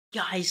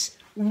Guys,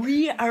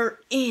 we are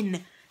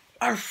in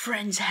our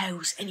friend's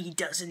house and he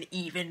doesn't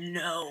even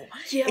know.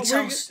 Yeah,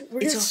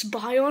 we're gonna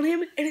spy on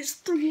him and it's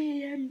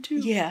 3 a.m. too.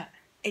 Yeah,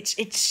 it's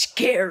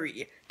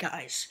scary,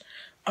 guys.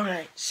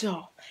 Alright,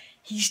 so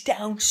he's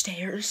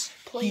downstairs.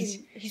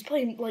 He's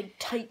playing like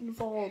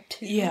Titanfall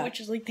 2, Yeah. which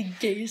is like the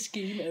gayest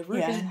game ever.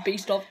 Yeah. It's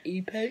based off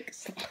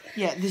Apex.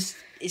 Yeah, this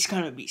is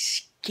gonna be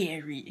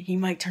scary. He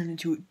might turn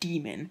into a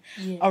demon.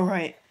 Yeah.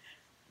 Alright.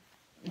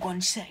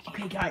 1 sec.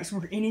 Okay, guys,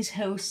 we're in his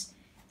house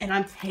and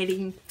I'm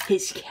petting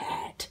his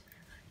cat.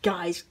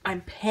 Guys,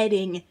 I'm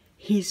petting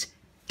his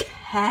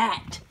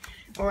cat.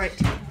 Alright,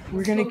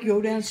 we're gonna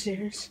go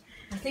downstairs.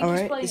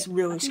 Alright, it's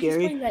really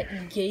scary. He's playing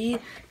that gay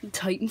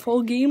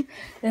Titanfall game,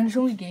 and it's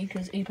only gay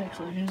because Apex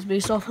Legends is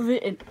based off of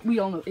it, and we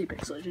all know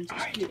Apex Legends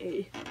is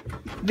gay.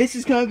 This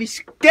is gonna be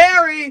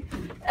scary!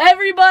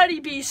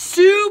 Everybody be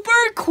super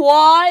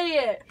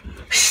quiet!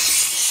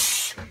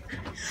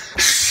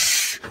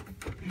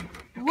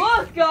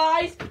 Look,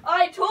 guys,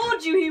 I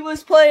told you he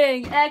was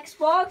playing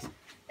Xbox,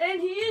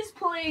 and he is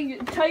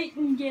playing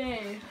Titan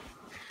Gay.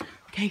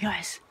 Okay,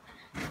 guys.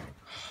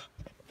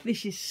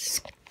 This is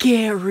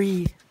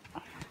scary.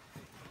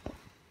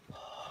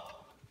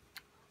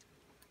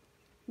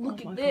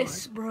 Look at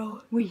this,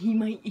 bro. Wait, he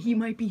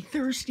might be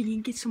thirsty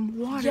and get some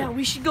water. Yeah,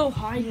 we should go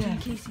hide in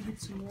case he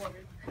gets some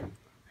water.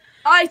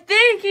 I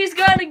think he's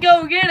gonna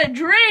go get a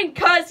drink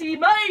cause he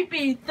might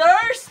be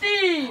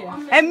thirsty.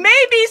 And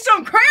maybe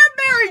some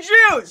cranberry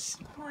juice.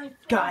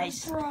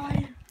 Guys,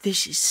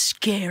 this is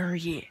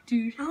scary.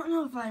 Dude, I don't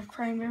know if I have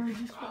cranberry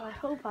juice, but I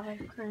hope I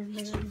have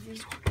cranberry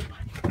juice.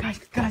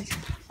 Guys,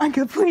 I'm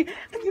gonna play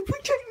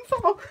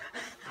Titanfall.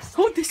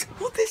 Hold this.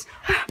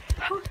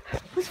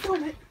 Let's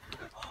film it.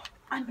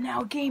 I'm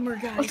now a gamer,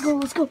 guys.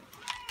 Let's go.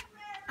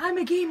 I'm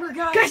a gamer,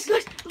 guys.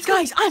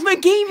 Guys, I'm a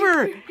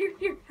gamer.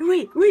 Here.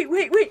 Wait.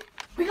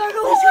 We gotta go.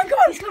 Oh my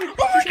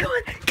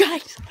god.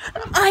 Guys,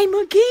 I'm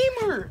a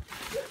gamer.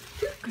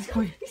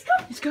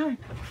 He's coming.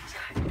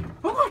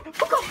 Oh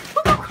go.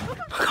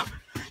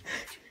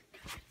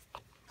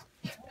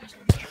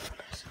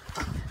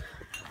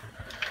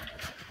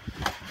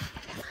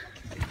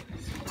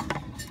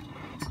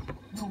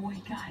 No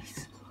way,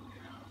 guys.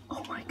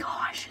 Oh my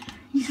gosh,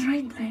 he's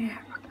right there.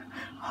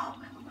 Oh,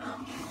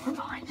 we're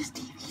behind his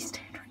TV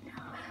stand right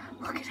now.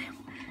 Look at him.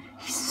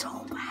 He's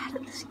so bad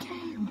at this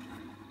game.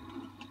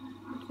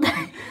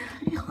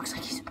 He looks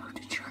like he's about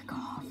to jerk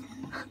off.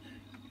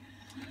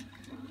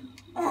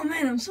 Oh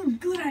man, I'm so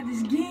good at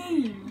this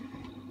game.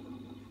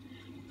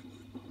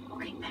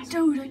 Okay,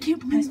 dude, I can't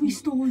believe we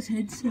stole his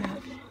headset.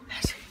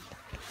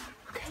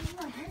 Okay,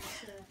 my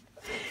headset.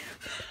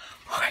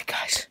 Alright,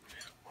 guys,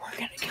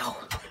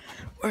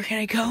 we're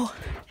gonna go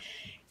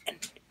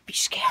and be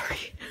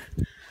scary.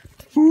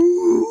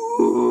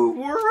 Ooh,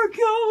 we're a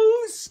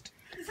ghost.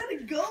 Is that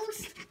a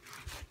ghost?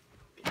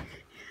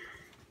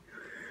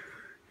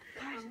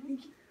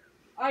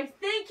 I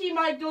think he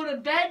might go to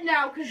bed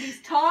now because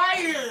he's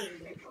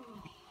tired.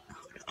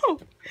 Oh,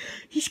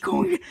 he's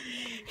going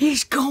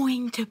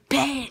to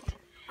bed.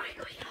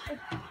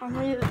 I'm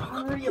really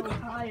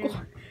tired.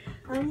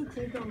 I need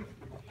to go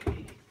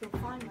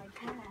find my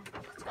cat.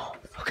 Let's go.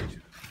 Okay.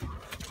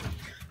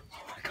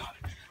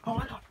 Oh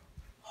my god.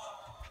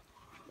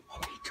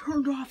 Oh, he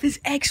turned off his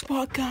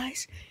Xbox,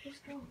 guys. Let's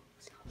go.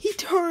 He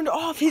turned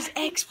off his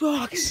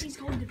Xbox. He's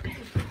going to bed.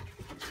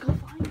 Let's go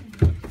find him.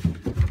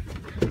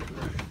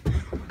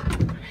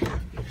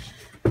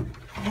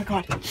 Oh my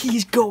god,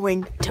 he's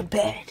going to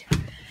bed.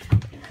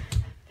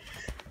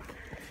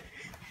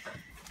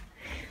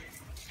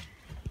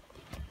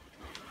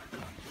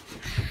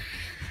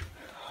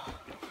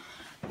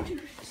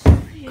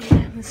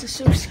 This is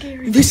so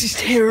scary. This is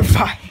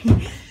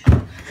terrifying.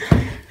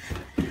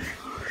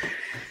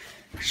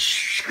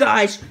 Shh,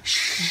 guys.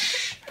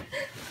 Shh.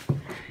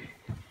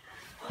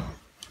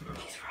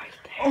 He's right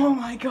there. Oh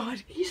my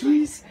god,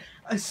 he's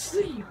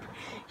asleep.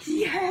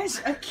 He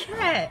has a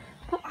cat.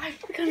 I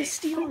gotta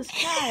steal his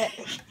cat.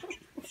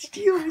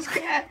 Steal his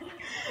cat.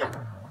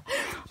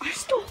 I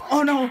stole his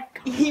Oh no,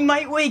 he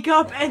might wake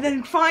up and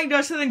then find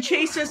us and then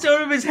chase us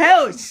out of his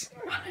house.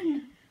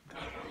 Run.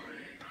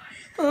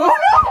 Oh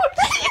no,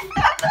 he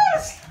found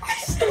us. I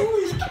stole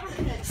his cat.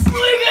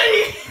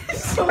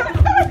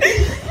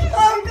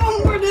 I'm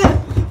going for this.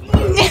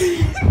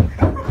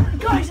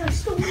 Guys, I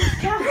stole his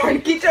cat.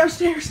 Alright, get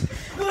downstairs.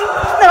 No,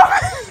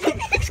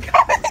 he's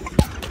coming.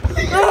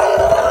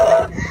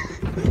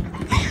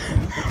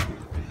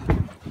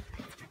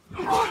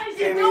 Guys,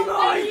 give me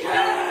my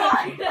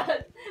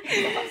cat.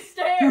 It's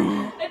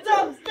upstairs. It's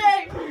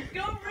upstairs.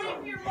 Go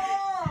bring your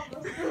mom.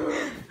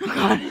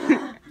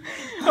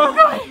 Oh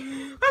god.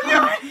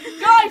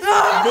 Guys,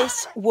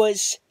 This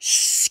was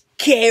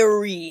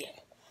scary.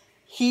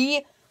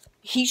 He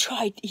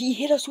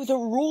hit us with a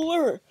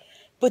ruler.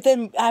 But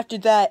then after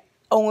that,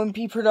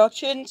 OMP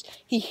Productions,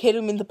 he hit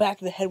him in the back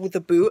of the head with a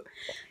boot.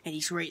 And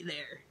he's right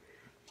there.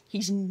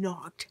 He's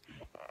knocked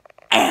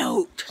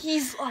out.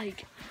 he's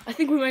like, I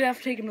think we might have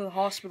to take him to the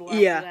hospital after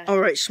Yeah, that.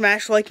 alright,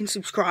 smash like and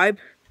subscribe.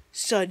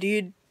 So,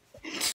 dude.